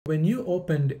When you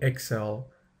opened Excel,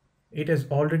 it has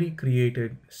already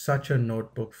created such a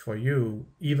notebook for you,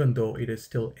 even though it is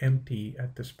still empty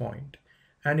at this point.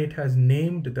 And it has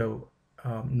named the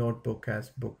notebook as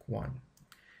Book 1.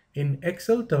 In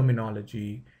Excel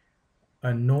terminology,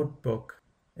 a notebook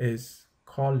is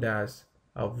called as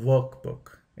a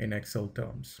workbook in Excel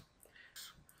terms.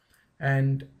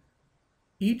 And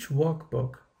each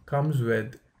workbook comes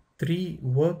with 3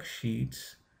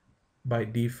 worksheets by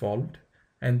default.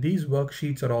 And these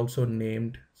worksheets are also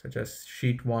named such as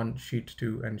Sheet 1, Sheet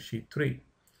 2, and Sheet 3.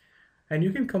 And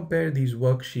you can compare these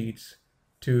worksheets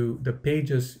to the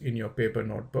pages in your paper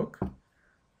notebook.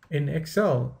 In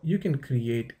Excel, you can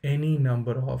create any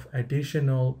number of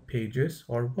additional pages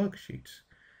or worksheets.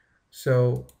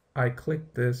 So I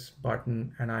click this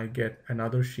button and I get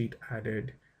another sheet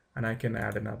added, and I can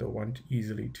add another one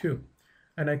easily too.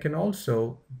 And I can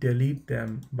also delete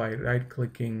them by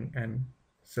right-clicking and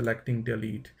selecting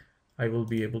delete. I will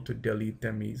be able to delete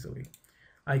them easily.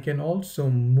 I can also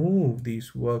move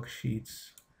these worksheets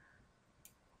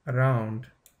around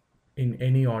in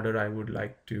any order I would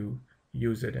like to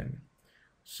use it in.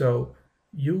 So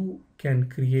you can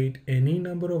create any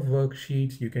number of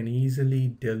worksheets. You can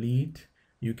easily delete,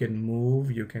 you can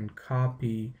move, you can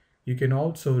copy. You can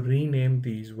also rename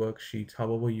these worksheets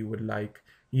however you would like.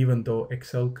 Even though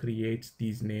Excel creates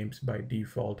these names by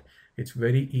default, it's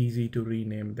very easy to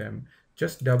rename them.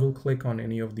 Just double click on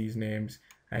any of these names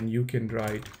and you can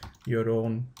write your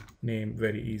own name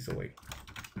very easily.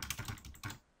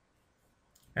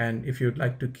 And if you'd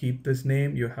like to keep this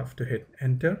name, you have to hit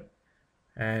enter.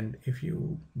 And if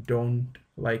you don't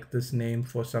like this name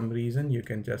for some reason, you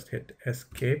can just hit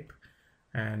escape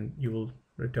and you will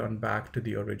return back to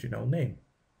the original name.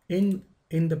 In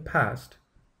the past,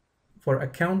 for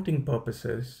accounting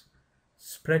purposes,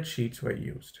 spreadsheets were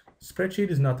used.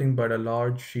 Spreadsheet is nothing but a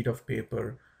large sheet of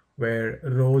paper where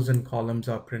rows and columns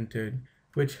are printed,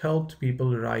 which helped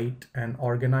people write and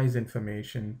organize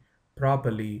information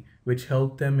properly, which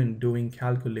helped them in doing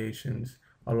calculations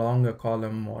along a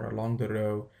column or along the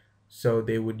row. So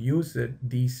they would use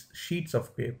these sheets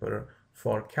of paper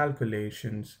for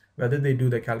calculations, whether they do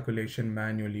the calculation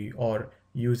manually or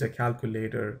use a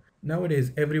calculator.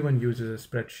 Nowadays, everyone uses a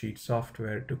spreadsheet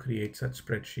software to create such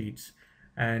spreadsheets,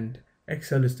 and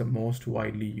Excel is the most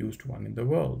widely used one in the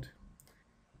world.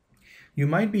 You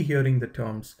might be hearing the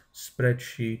terms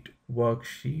spreadsheet,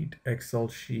 worksheet, Excel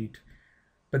sheet,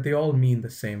 but they all mean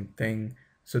the same thing.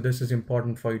 So this is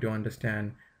important for you to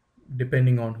understand.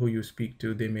 Depending on who you speak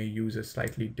to, they may use a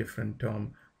slightly different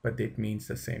term, but it means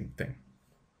the same thing.